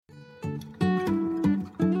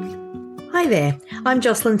Hi there, I'm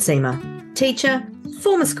Jocelyn Seamer, teacher,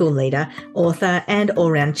 former school leader, author and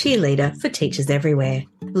all-round cheerleader for teachers everywhere.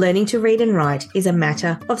 Learning to read and write is a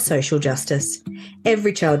matter of social justice.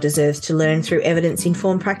 Every child deserves to learn through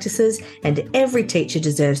evidence-informed practices, and every teacher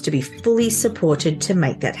deserves to be fully supported to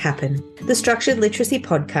make that happen. The Structured Literacy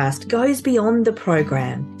Podcast goes beyond the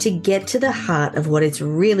program to get to the heart of what it's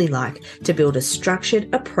really like to build a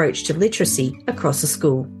structured approach to literacy across a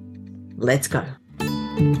school. Let's go.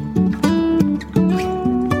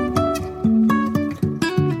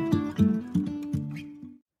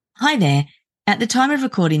 Hi there. At the time of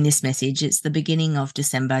recording this message, it's the beginning of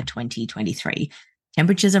December 2023.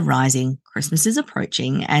 Temperatures are rising, Christmas is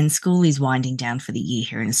approaching, and school is winding down for the year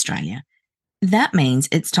here in Australia. That means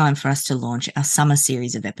it's time for us to launch our summer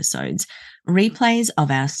series of episodes, replays of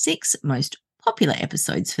our 6 most popular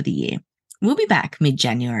episodes for the year. We'll be back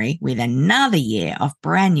mid-January with another year of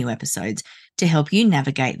brand new episodes to help you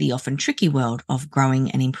navigate the often tricky world of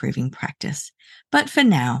growing and improving practice. But for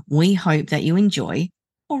now, we hope that you enjoy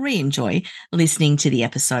or re-enjoy listening to the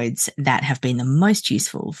episodes that have been the most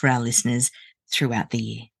useful for our listeners throughout the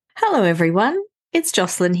year. Hello, everyone. It's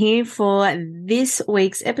Jocelyn here for this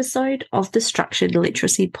week's episode of the Structured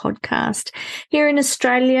Literacy Podcast. Here in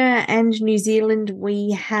Australia and New Zealand,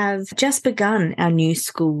 we have just begun our new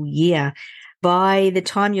school year. By the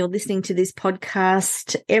time you're listening to this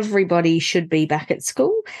podcast, everybody should be back at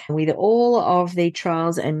school with all of the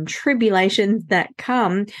trials and tribulations that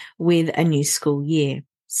come with a new school year.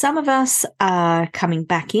 Some of us are coming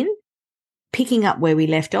back in, picking up where we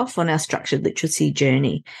left off on our structured literacy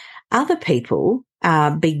journey. Other people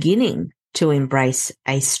are beginning to embrace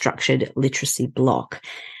a structured literacy block,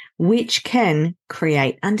 which can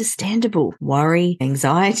create understandable worry,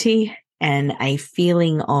 anxiety, and a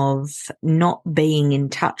feeling of not being in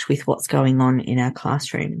touch with what's going on in our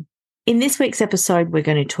classroom. In this week's episode, we're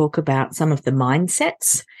going to talk about some of the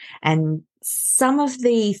mindsets and some of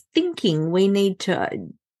the thinking we need to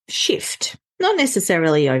shift, not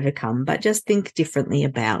necessarily overcome, but just think differently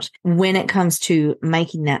about when it comes to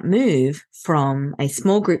making that move from a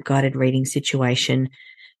small group guided reading situation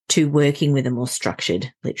to working with a more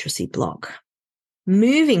structured literacy block.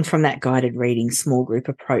 Moving from that guided reading small group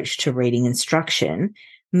approach to reading instruction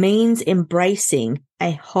means embracing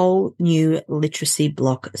a whole new literacy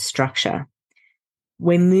block structure.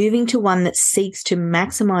 We're moving to one that seeks to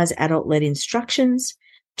maximize adult-led instructions,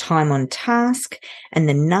 time on task, and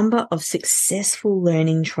the number of successful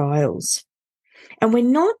learning trials. And we're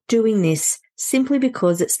not doing this simply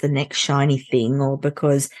because it's the next shiny thing or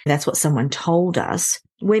because that's what someone told us.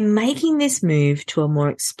 We're making this move to a more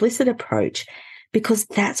explicit approach because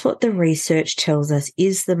that's what the research tells us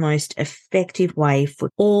is the most effective way for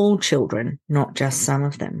all children, not just some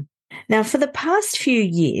of them. Now, for the past few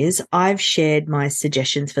years, I've shared my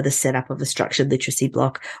suggestions for the setup of a structured literacy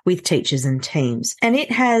block with teachers and teams, and it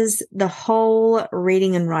has the whole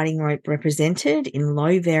reading and writing rope represented in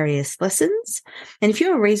low various lessons. And if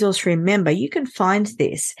you're a resource room member, you can find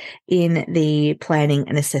this in the planning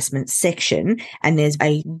and assessment section, and there's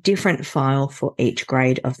a different file for each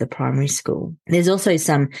grade of the primary school. There's also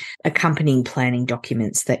some accompanying planning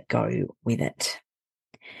documents that go with it.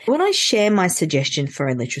 When I share my suggestion for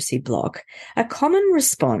a literacy block, a common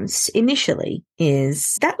response initially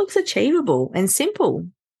is, that looks achievable and simple.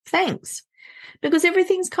 Thanks. Because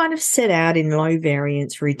everything's kind of set out in low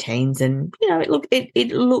variance routines and,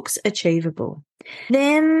 it looks achievable.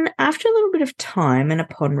 Then after a little bit of time and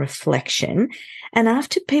upon reflection, and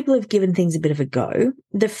after people have given things a bit of a go,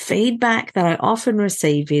 the feedback that I often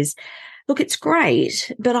receive is, look, it's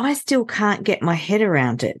great, but I still can't get my head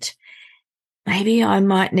around it. Maybe I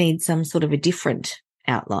might need some sort of a different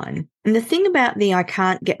outline. And the thing about the I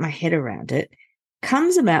can't get my head around it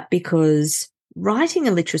comes about because writing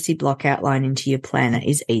a literacy block outline into your planner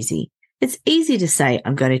is easy. It's easy to say,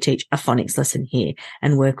 I'm going to teach a phonics lesson here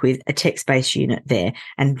and work with a text-based unit there.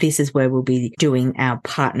 And this is where we'll be doing our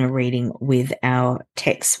partner reading with our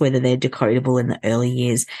texts, whether they're decodable in the early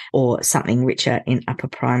years or something richer in upper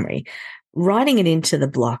primary. Writing it into the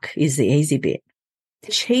block is the easy bit.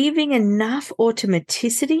 Achieving enough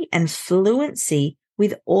automaticity and fluency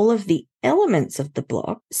with all of the elements of the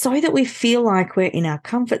block so that we feel like we're in our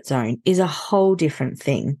comfort zone is a whole different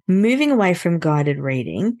thing. Moving away from guided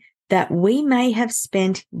reading that we may have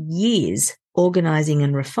spent years organizing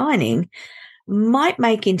and refining might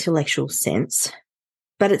make intellectual sense,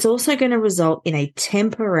 but it's also going to result in a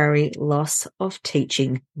temporary loss of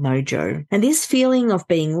teaching mojo. And this feeling of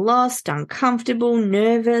being lost, uncomfortable,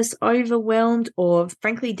 nervous, overwhelmed, or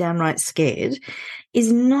frankly downright scared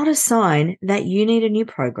is not a sign that you need a new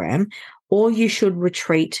program or you should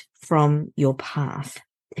retreat from your path.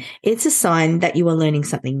 It's a sign that you are learning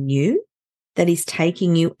something new that is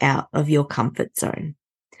taking you out of your comfort zone.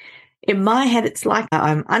 In my head, it's like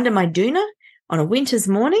I'm under my doona on a winter's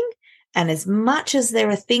morning, and as much as there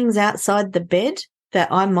are things outside the bed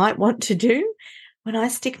that I might want to do, when I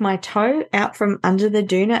stick my toe out from under the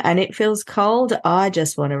doona and it feels cold, I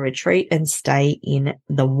just want to retreat and stay in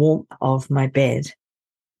the warmth of my bed.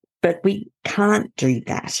 But we can't do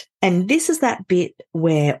that. And this is that bit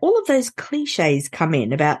where all of those cliches come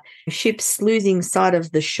in about ships losing sight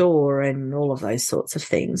of the shore and all of those sorts of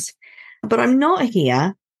things. But I'm not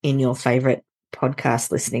here in your favorite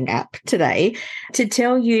podcast listening app today to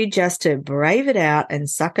tell you just to brave it out and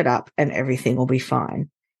suck it up and everything will be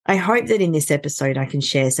fine. I hope that in this episode I can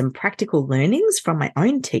share some practical learnings from my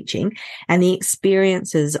own teaching and the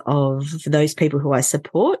experiences of those people who I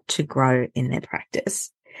support to grow in their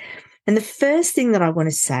practice. And the first thing that I want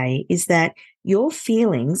to say is that your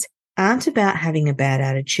feelings aren't about having a bad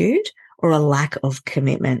attitude or a lack of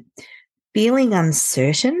commitment. Feeling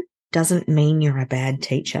uncertain doesn't mean you're a bad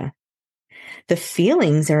teacher. The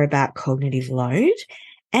feelings are about cognitive load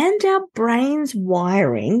and our brain's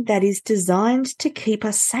wiring that is designed to keep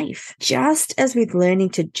us safe. Just as with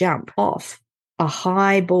learning to jump off a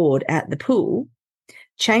high board at the pool,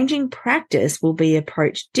 changing practice will be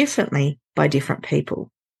approached differently by different people.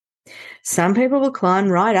 Some people will climb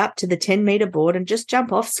right up to the 10-meter board and just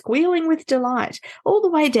jump off squealing with delight all the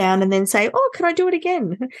way down and then say, oh, can I do it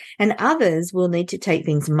again? And others will need to take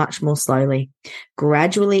things much more slowly,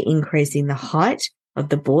 gradually increasing the height of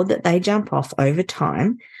the board that they jump off over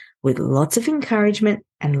time with lots of encouragement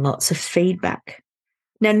and lots of feedback.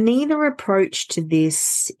 Now, neither approach to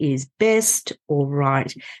this is best or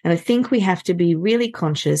right, and I think we have to be really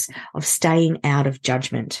conscious of staying out of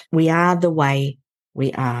judgment. We are the way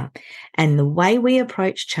we are. And the way we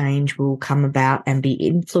approach change will come about and be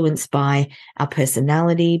influenced by our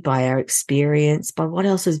personality, by our experience, by what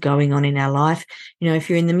else is going on in our life. You know, if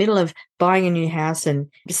you're in the middle of buying a new house and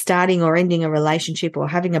starting or ending a relationship or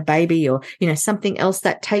having a baby or, you know, something else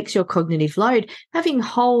that takes your cognitive load, having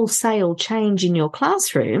wholesale change in your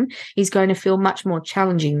classroom is going to feel much more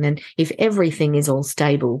challenging than if everything is all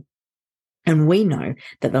stable. And we know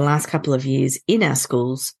that the last couple of years in our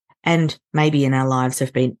schools and maybe in our lives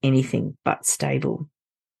have been anything but stable.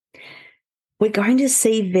 We're going to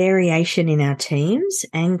see variation in our teams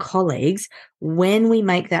and colleagues when we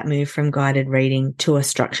make that move from guided reading to a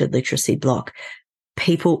structured literacy block.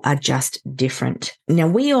 People are just different. Now,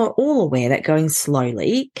 we are all aware that going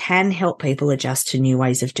slowly can help people adjust to new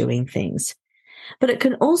ways of doing things. But it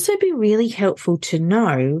can also be really helpful to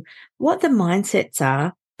know what the mindsets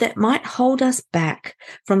are that might hold us back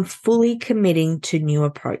from fully committing to new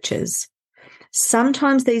approaches.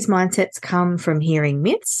 Sometimes these mindsets come from hearing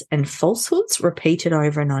myths and falsehoods repeated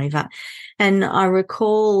over and over. And I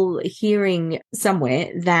recall hearing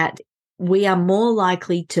somewhere that we are more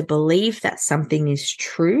likely to believe that something is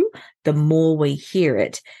true the more we hear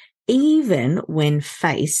it, even when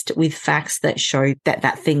faced with facts that show that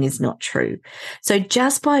that thing is not true. So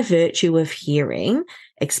just by virtue of hearing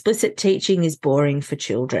explicit teaching is boring for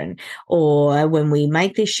children, or when we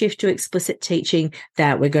make this shift to explicit teaching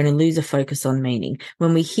that we're going to lose a focus on meaning,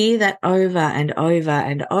 when we hear that over and over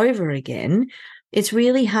and over again, it's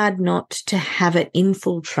really hard not to have it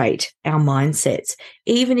infiltrate our mindsets.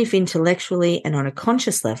 Even if intellectually and on a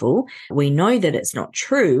conscious level, we know that it's not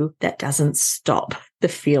true, that doesn't stop the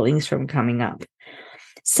feelings from coming up.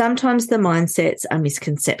 Sometimes the mindsets are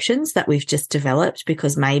misconceptions that we've just developed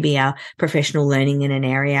because maybe our professional learning in an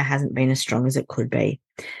area hasn't been as strong as it could be.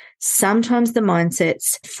 Sometimes the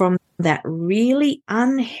mindsets from that really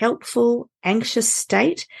unhelpful, anxious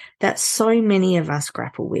state that so many of us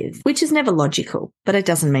grapple with, which is never logical, but it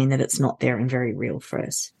doesn't mean that it's not there and very real for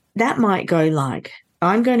us. That might go like,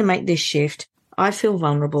 I'm going to make this shift. I feel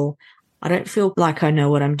vulnerable. I don't feel like I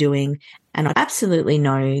know what I'm doing. And I absolutely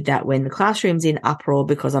know that when the classroom's in uproar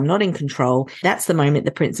because I'm not in control, that's the moment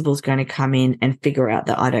the principal's going to come in and figure out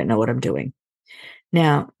that I don't know what I'm doing.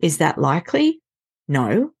 Now, is that likely?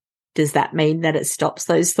 No. Does that mean that it stops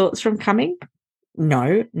those thoughts from coming?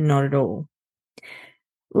 No, not at all.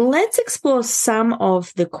 Let's explore some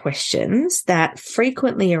of the questions that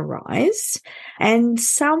frequently arise and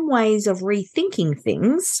some ways of rethinking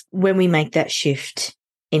things when we make that shift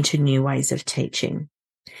into new ways of teaching.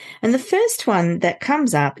 And the first one that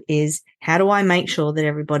comes up is, how do I make sure that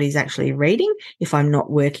everybody's actually reading if I'm not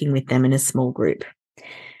working with them in a small group?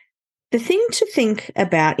 The thing to think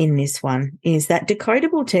about in this one is that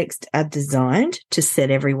decodable texts are designed to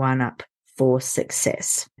set everyone up for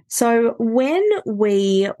success. So when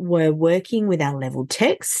we were working with our level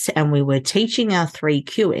text and we were teaching our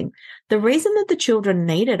 3Qing, the reason that the children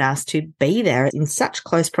needed us to be there in such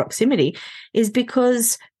close proximity is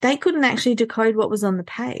because they couldn't actually decode what was on the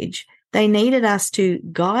page. They needed us to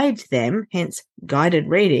guide them, hence guided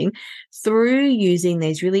reading, through using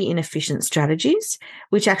these really inefficient strategies,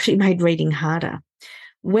 which actually made reading harder.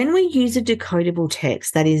 When we use a decodable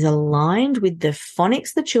text that is aligned with the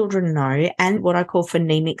phonics the children know and what I call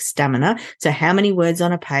phonemic stamina, so how many words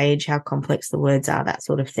on a page, how complex the words are, that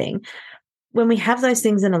sort of thing. When we have those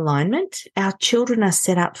things in alignment, our children are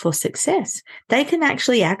set up for success. They can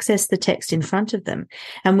actually access the text in front of them.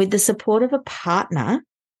 And with the support of a partner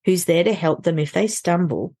who's there to help them if they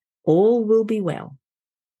stumble, all will be well.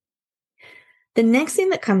 The next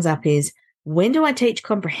thing that comes up is, when do I teach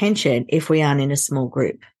comprehension if we aren't in a small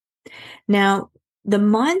group? Now, the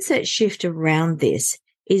mindset shift around this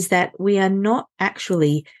is that we are not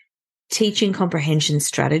actually teaching comprehension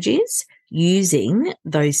strategies using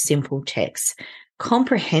those simple texts.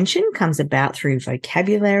 Comprehension comes about through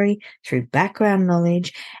vocabulary, through background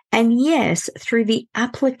knowledge, and yes, through the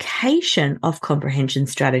application of comprehension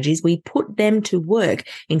strategies. We put them to work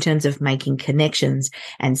in terms of making connections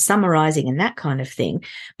and summarizing and that kind of thing.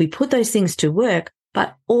 We put those things to work,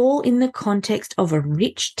 but all in the context of a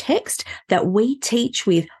rich text that we teach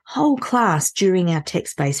with whole class during our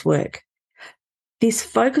text-based work. This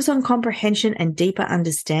focus on comprehension and deeper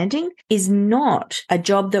understanding is not a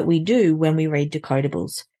job that we do when we read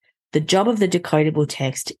decodables. The job of the decodable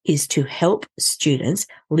text is to help students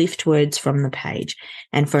lift words from the page.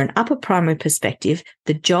 And for an upper primary perspective,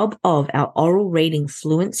 the job of our oral reading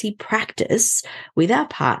fluency practice with our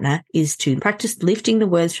partner is to practice lifting the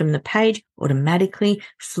words from the page automatically,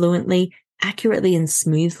 fluently, accurately, and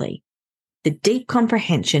smoothly. The deep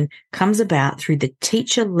comprehension comes about through the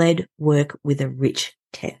teacher-led work with a rich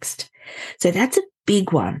text. So that's a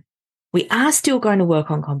big one. We are still going to work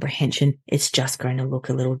on comprehension. It's just going to look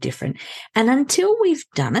a little different. And until we've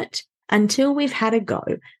done it, until we've had a go,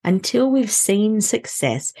 until we've seen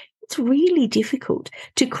success, it's really difficult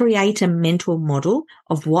to create a mental model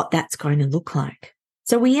of what that's going to look like.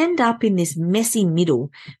 So we end up in this messy middle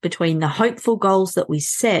between the hopeful goals that we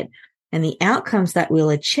set and the outcomes that we'll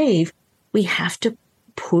achieve. We have to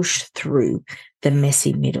push through the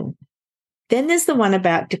messy middle. Then there's the one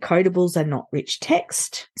about decodables are not rich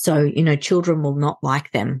text. So, children will not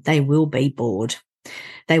like them. They will be bored.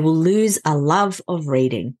 They will lose a love of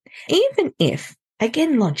reading. Even if,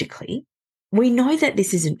 again, logically, we know that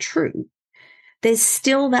this isn't true, there's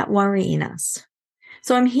still that worry in us.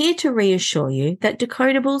 So I'm here to reassure you that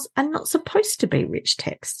decodables are not supposed to be rich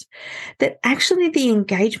text, that actually the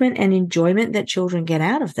engagement and enjoyment that children get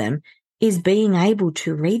out of them is being able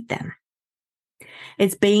to read them.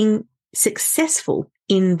 It's being successful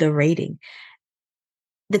in the reading.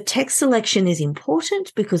 The text selection is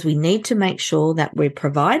important because we need to make sure that we're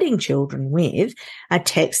providing children with a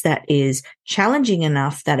text that is challenging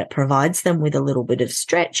enough that it provides them with a little bit of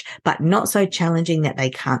stretch, but not so challenging that they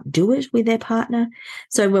can't do it with their partner.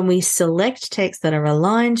 So when we select texts that are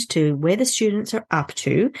aligned to where the students are up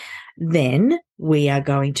to, then we are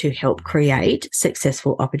going to help create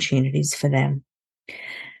successful opportunities for them.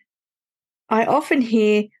 I often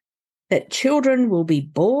hear that children will be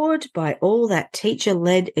bored by all that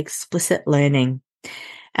teacher-led explicit learning.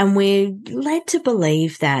 And we're led to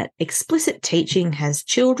believe that explicit teaching has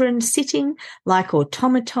children sitting like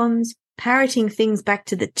automatons, parroting things back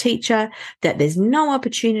to the teacher, that there's no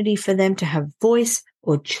opportunity for them to have voice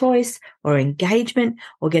or choice or engagement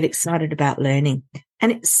or get excited about learning.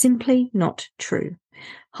 And it's simply not true.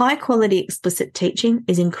 High-quality explicit teaching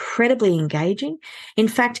is incredibly engaging. In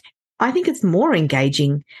fact, I think it's more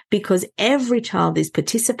engaging because every child is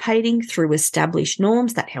participating through established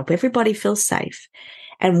norms that help everybody feel safe.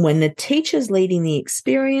 And when the teacher's leading the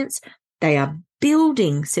experience, they are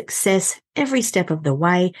building success every step of the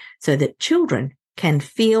way so that children can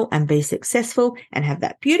feel and be successful and have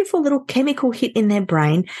that beautiful little chemical hit in their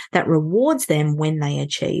brain that rewards them when they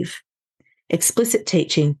achieve. Explicit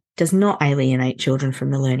teaching does not alienate children from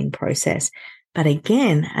the learning process. But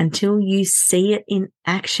again, until you see it in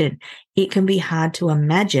action, it can be hard to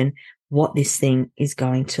imagine what this thing is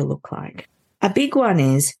going to look like. A big one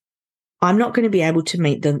is, I'm not going to be able to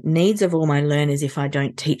meet the needs of all my learners if I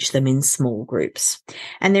don't teach them in small groups.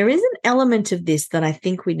 And there is an element of this that I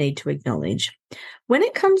think we need to acknowledge. When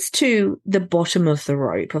it comes to the bottom of the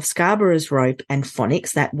rope, of Scarborough's rope and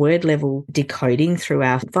phonics, that word level decoding through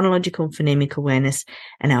our phonological and phonemic awareness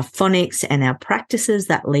and our phonics and our practices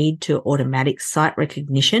that lead to automatic sight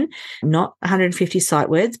recognition, not 150 sight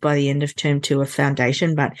words by the end of term 2 of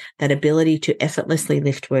foundation, but that ability to effortlessly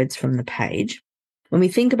lift words from the page. When we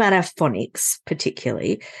think about our phonics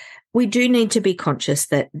particularly, we do need to be conscious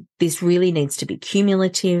that this really needs to be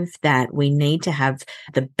cumulative, that we need to have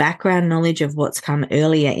the background knowledge of what's come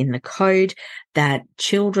earlier in the code, that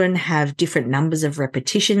children have different numbers of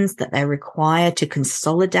repetitions that they require to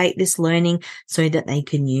consolidate this learning so that they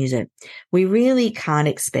can use it. We really can't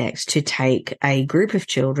expect to take a group of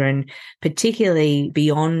children, particularly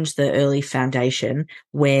beyond the early foundation,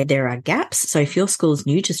 where there are gaps. So if your school's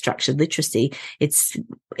new to structured literacy, it's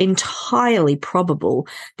entirely probable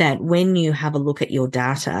that when you have a look at your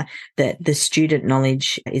data, that the student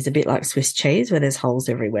knowledge is a bit like Swiss cheese where there's holes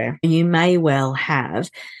everywhere. You may well have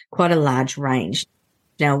quite a large range.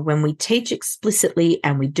 Now, when we teach explicitly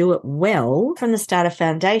and we do it well from the start of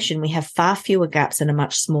foundation, we have far fewer gaps and a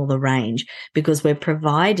much smaller range because we're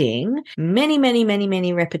providing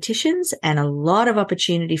many repetitions and a lot of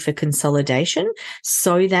opportunity for consolidation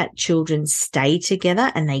so that children stay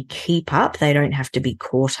together and they keep up. They don't have to be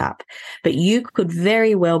caught up. But you could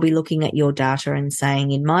very well be looking at your data and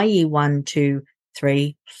saying, in my year 1, 2,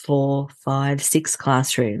 3, 4, 5, 6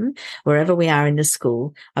 classroom, wherever we are in the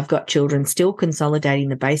school, I've got children still consolidating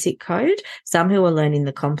the basic code, some who are learning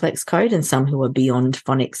the complex code and some who are beyond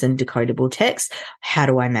phonics and decodable text. How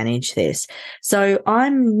do I manage this? So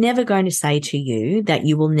I'm never going to say to you that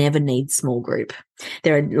you will never need small group.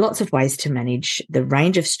 There are lots of ways to manage the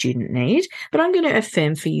range of student need, but I'm going to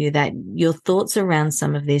affirm for you that your thoughts around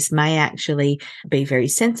some of this may actually be very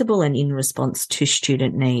sensible and in response to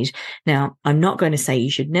student need. Now, I'm not going to say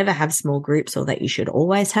you should never have small groups or that you should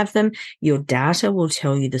always have them. Your data will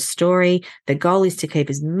tell you the story. The goal is to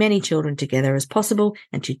keep as many children together as possible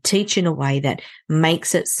and to teach in a way that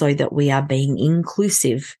makes it so that we are being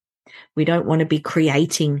inclusive. We don't want to be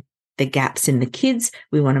creating the gaps in the kids.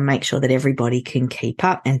 We want to make sure that everybody can keep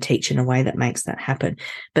up and teach in a way that makes that happen.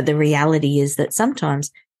 But the reality is that sometimes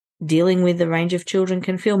dealing with the range of children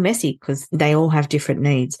can feel messy because they all have different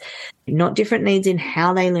needs. Not different needs in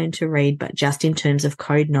how they learn to read, but just in terms of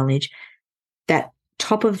code knowledge. That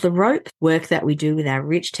top of the rope work that we do with our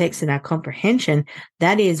rich text and our comprehension,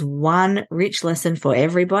 that is one rich lesson for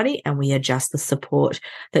everybody, and we adjust the support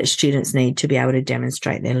that students need to be able to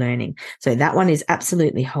demonstrate their learning. So that one is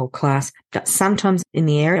absolutely whole class. But sometimes in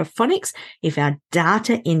the area of phonics, if our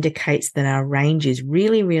data indicates that our range is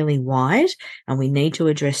really wide and we need to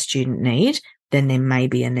address student need, then there may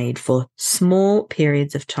be a need for small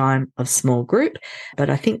periods of time of small group. But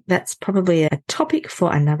I think that's probably a topic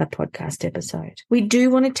for another podcast episode. We do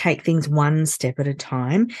want to take things one step at a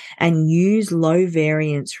time and use low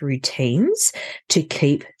variance routines to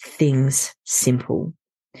keep things simple.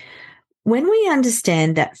 When we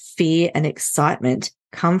understand that fear and excitement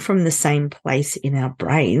come from the same place in our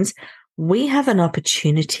brains, we have an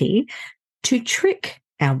opportunity to trick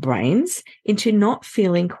our brains into not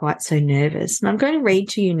feeling quite so nervous. And I'm going to read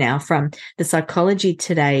to you now from the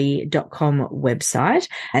psychologytoday.com website.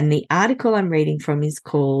 And the article I'm reading from is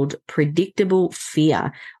called Predictable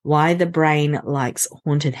Fear, Why the Brain Likes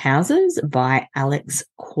Haunted Houses by Alex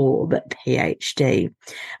Korb, PhD. And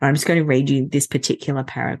I'm just going to read you this particular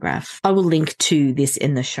paragraph. I will link to this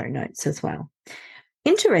in the show notes as well.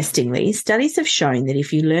 Interestingly, studies have shown that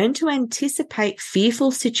if you learn to anticipate fearful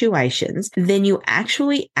situations, then you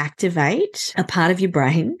actually activate a part of your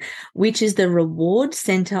brain, which is the reward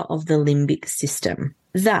center of the limbic system.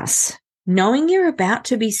 Thus, knowing you're about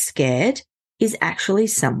to be scared is actually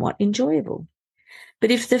somewhat enjoyable. But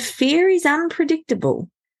if the fear is unpredictable,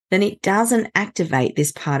 then it doesn't activate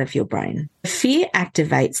this part of your brain. Fear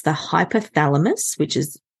activates the hypothalamus, which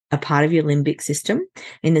is a part of your limbic system,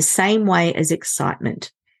 in the same way as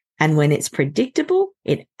excitement. And when it's predictable,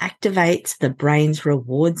 it activates the brain's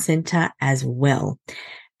reward center as well.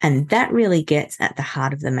 And that really gets at the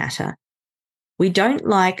heart of the matter. We don't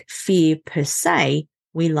like fear per se.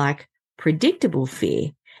 We like predictable fear.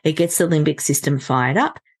 It gets the limbic system fired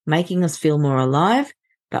up, making us feel more alive,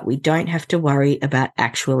 but we don't have to worry about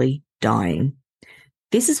actually dying.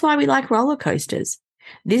 This is why we like roller coasters.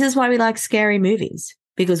 This is why we like scary movies.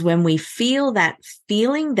 Because when we feel that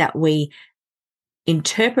feeling that we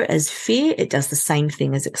interpret as fear, it does the same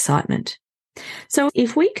thing as excitement. So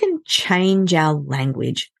if we can change our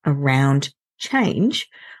language around change,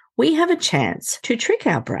 we have a chance to trick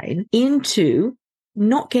our brain into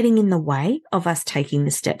not getting in the way of us taking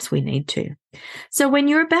the steps we need to. So when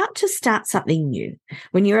you're about to start something new,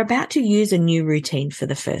 when you're about to use a new routine for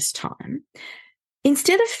the first time,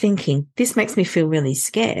 instead of thinking, this makes me feel really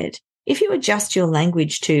scared, if you adjust your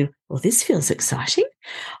language to, well, this feels exciting.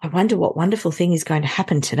 I wonder what wonderful thing is going to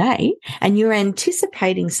happen today. And you're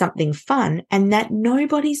anticipating something fun and that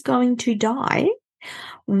nobody's going to die.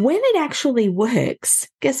 When it actually works,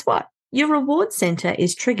 guess what? Your reward center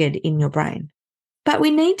is triggered in your brain. But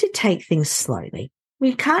we need to take things slowly.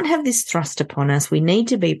 We can't have this thrust upon us. We need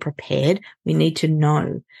to be prepared. We need to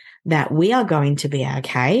know that we are going to be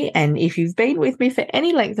okay. And if you've been with me for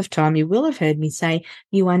any length of time, you will have heard me say,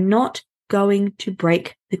 you are not going to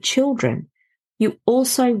break the children. You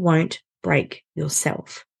also won't break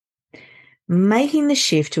yourself. Making the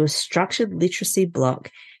shift to a structured literacy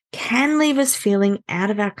block can leave us feeling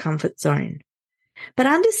out of our comfort zone. But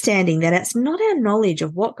understanding that it's not our knowledge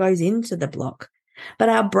of what goes into the block, but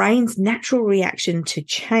our brain's natural reaction to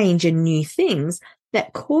change and new things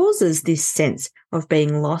that causes this sense of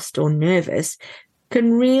being lost or nervous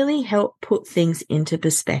can really help put things into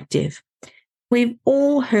perspective. We've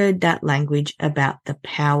all heard that language about the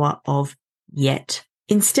power of yet.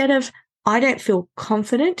 Instead of, I don't feel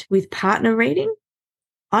confident with partner reading,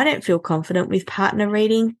 I don't feel confident with partner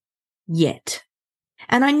reading yet.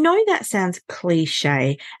 And I know that sounds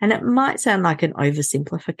cliche and it might sound like an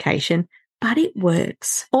oversimplification, but it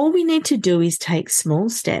works. All we need to do is take small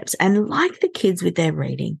steps and, like the kids with their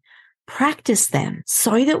reading, practice them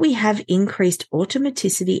so that we have increased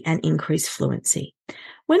automaticity and increased fluency.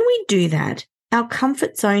 When we do that, our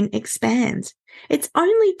comfort zone expands. It's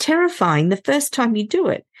only terrifying the first time you do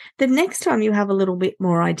it. The next time you have a little bit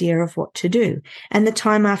more idea of what to do, and the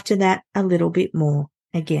time after that, a little bit more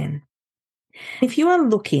again. If you are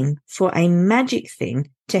looking for a magic thing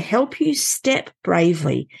to help you step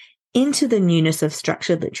bravely into the newness of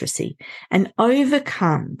structured literacy and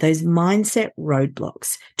overcome those mindset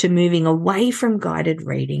roadblocks to moving away from guided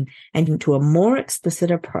reading and into a more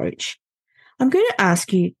explicit approach, I'm going to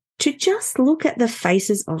ask you to just look at the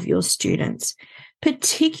faces of your students,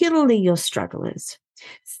 particularly your strugglers.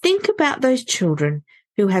 Think about those children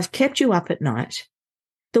who have kept you up at night,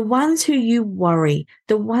 the ones who you worry,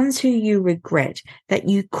 the ones who you regret that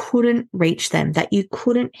you couldn't reach them, that you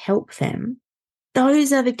couldn't help them.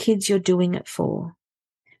 Those are the kids you're doing it for.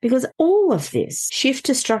 Because all of this shift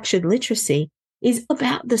to structured literacy is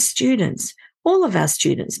about the students, all of our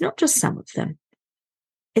students, not just some of them.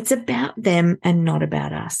 It's about them and not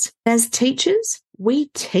about us. As teachers, we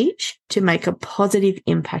teach to make a positive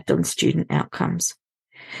impact on student outcomes.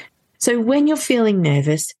 So when you're feeling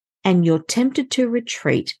nervous and you're tempted to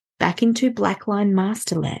retreat back into Blackline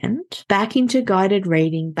Masterland, back into guided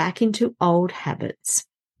reading, back into old habits,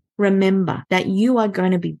 remember that you are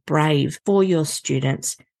going to be brave for your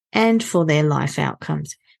students and for their life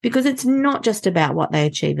outcomes, because it's not just about what they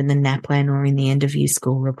achieve in the NAPLAN or in the end of year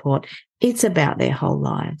school report. It's about their whole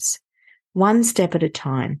lives. One step at a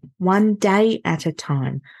time, one day at a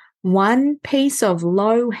time, one piece of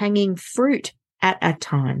low-hanging fruit at a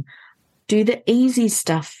time. Do the easy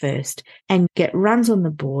stuff first and get runs on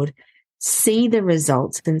the board, see the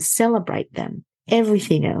results and celebrate them.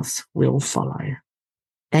 Everything else will follow.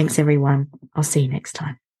 Thanks, everyone. I'll see you next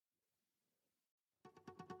time.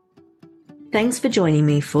 Thanks for joining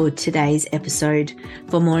me for today's episode.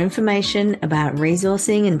 For more information about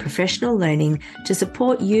resourcing and professional learning to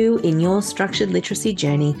support you in your structured literacy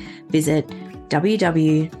journey, visit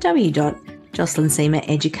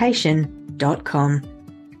www.jocelynseemaeducation.com.